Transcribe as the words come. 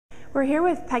We're here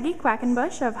with Peggy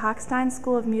Quackenbush of Hochstein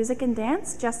School of Music and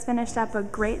Dance. Just finished up a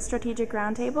great strategic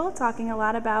roundtable talking a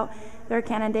lot about their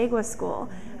Canandaigua school.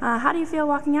 How do you feel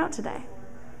walking out today?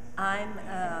 I'm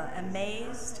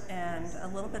amazed and a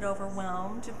little bit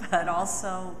overwhelmed, but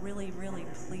also really, really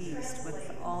pleased with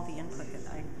all the input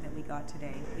that we got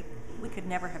today. We could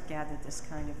never have gathered this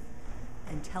kind of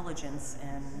intelligence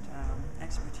and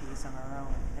expertise on our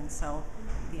own, and so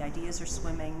the ideas are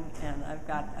swimming, and I've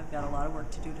got a lot of work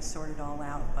to do to sort it all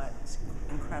out, but it's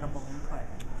incredible input.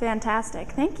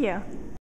 Fantastic. Thank you.